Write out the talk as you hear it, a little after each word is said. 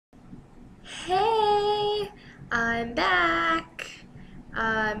Hey, I'm back.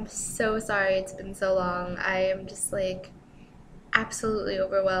 I'm so sorry it's been so long. I am just like absolutely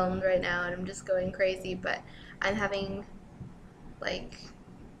overwhelmed right now and I'm just going crazy, but I'm having like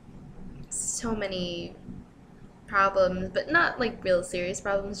so many problems, but not like real serious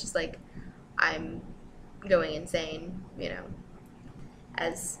problems, just like I'm going insane,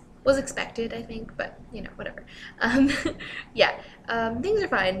 as was expected, I think, but whatever. Um, yeah, things are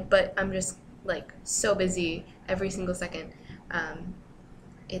fine, but I'm just like so busy every single second. Um,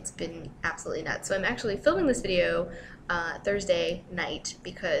 it's been absolutely nuts. So I'm actually filming this video Thursday night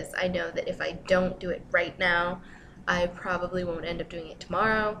because I know that if I don't do it right now, I probably won't end up doing it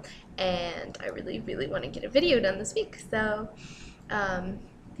tomorrow, and I really, really want to get a video done this week. So um,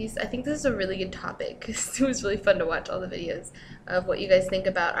 I think this is a really good topic because it was really fun to watch all the videos of what you guys think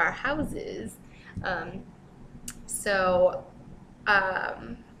about our houses. Um, so,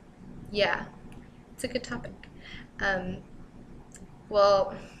 um, yeah, it's a good topic. Um,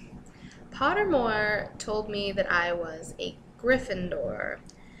 well, Pottermore told me that I was a Gryffindor,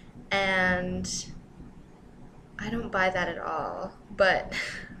 and I don't buy that at all, but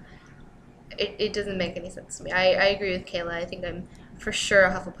it doesn't make any sense to me. I agree with Kayla. I think I'm for sure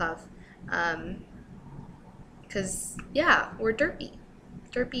a Hufflepuff. Because, yeah, we're derpy.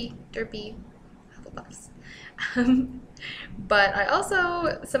 Derpy Hufflepuffs. Um, but I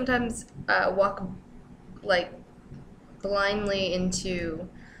also sometimes walk like blindly into,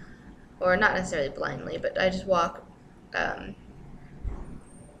 or not necessarily blindly, but I just walk um,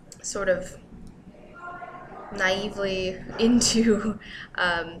 sort of naively into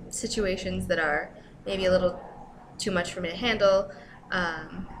situations that are maybe a little too much for me to handle.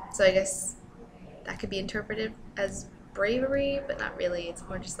 So I guess that could be interpreted as bravery, but not really. It's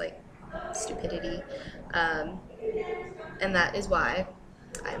more just like stupidity. Um, and that is why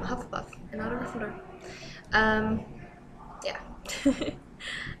I'm a Hufflepuff and not a Gryffindor. Um, yeah.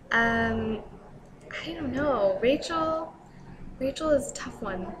 um, I don't know. Rachel is a tough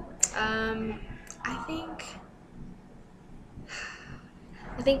one. Um, I think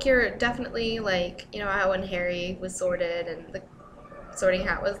I think you're definitely like, how when Harry was sorted and the sorting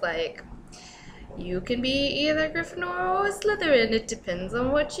hat was like, you can be either Gryffindor or Slytherin. It depends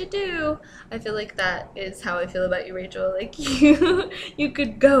on what you do. I feel like that is how I feel about you, Rachel. Like you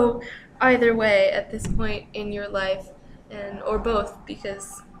could go either way at this point in your life, and or both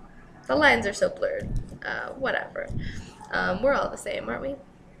because the lines are so blurred. Whatever. We're all the same, aren't we?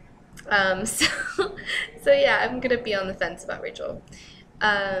 So, so yeah, I'm gonna be on the fence about Rachel.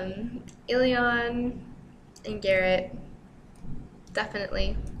 Ilion and Garrett,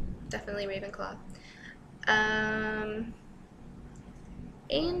 definitely, definitely Ravenclaw. Um,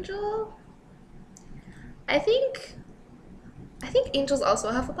 Angel, I think, I think Angel's also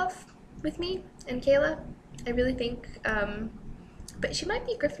a Hufflepuff with me and Kayla. I really think, but she might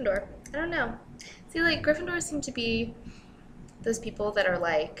be Gryffindor. I don't know. See, like Gryffindors seem to be those people that are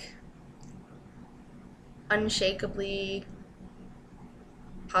like unshakably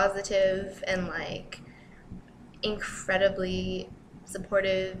positive and like incredibly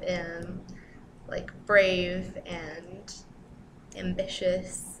supportive and like brave and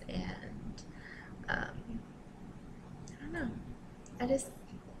ambitious and I don't know. I just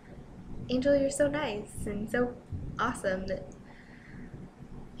Angel, you're so nice and so awesome that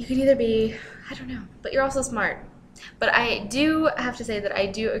you could either be, I don't know, but you're also smart. But I do have to say that I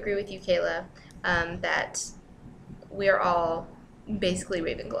do agree with you, Kayla, that we are all basically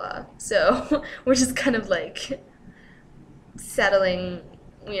Ravenclaw. So we're just kind of like settling,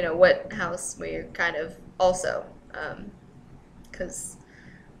 what house we're kind of also, because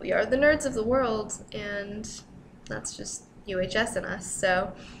we are the nerds of the world, and that's just UHS in us.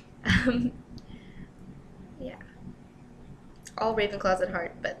 So, um, yeah, all Ravenclaws at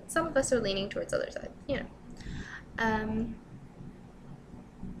heart, but some of us are leaning towards other side. Um,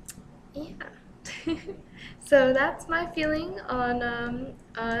 yeah. So that's my feeling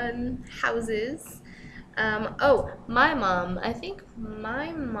on houses. Oh, my mom. I think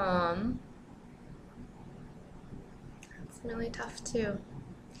my mom. It's really tough too.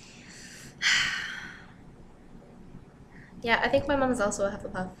 Yeah, I think my mom is also a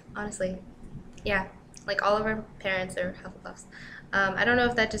Hufflepuff. Honestly, yeah. Like all of our parents are Hufflepuffs. I don't know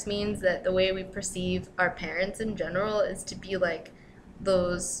if that just means that the way we perceive our parents in general is to be like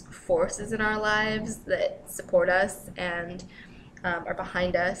those forces in our lives that support us and are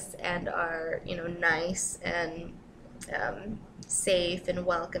behind us and are, nice and safe and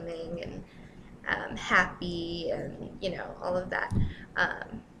welcoming and happy and, all of that.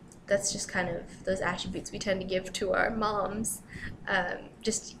 that's just kind of those attributes we tend to give to our moms,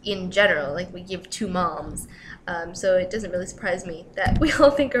 just in general, like we give to moms. So it doesn't really surprise me that we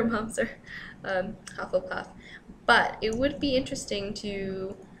all think our moms are Hufflepuff. But it would be interesting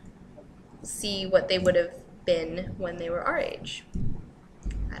to see what they would have been when they were our age.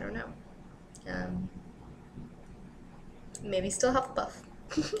 I don't know. Maybe still Hufflepuff.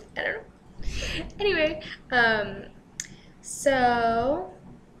 I don't know. Anyway, so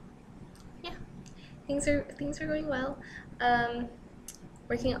yeah, things are going well.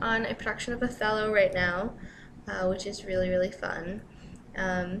 Working on a production of Othello right now, which is really fun,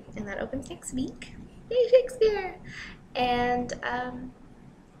 and that opens next week. Yay, Shakespeare! And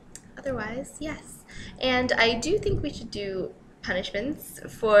otherwise, yes. And I do think we should do punishments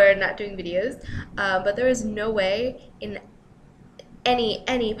for not doing videos, but there is no way in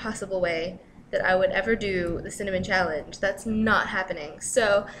any possible way that I would ever do the cinnamon challenge. That's not happening.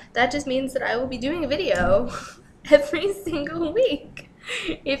 So that just means that I will be doing a video every single week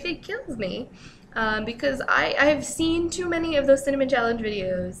if it kills me, because I've seen too many of those cinnamon challenge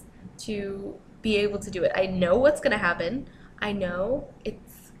videos to be able to do it. I know what's gonna happen. I know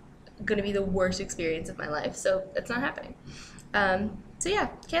it's gonna be the worst experience of my life, so it's not happening. So yeah,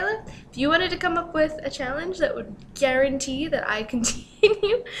 Kayla, if you wanted to come up with a challenge that would guarantee that I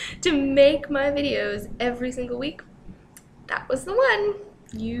continue to make my videos every single week, that was the one.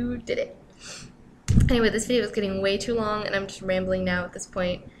 You did it. Anyway, this video is getting way too long, and I'm just rambling now at this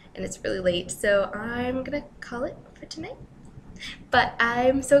point, and it's really late, so I'm gonna call it for tonight. But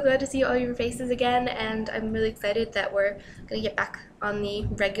I'm so glad to see all your faces again, and I'm really excited that we're gonna get back on the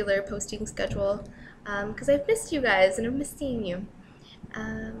regular posting schedule, because I've missed you guys, and I've missed seeing you.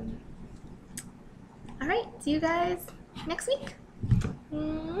 Alright, see you guys next week.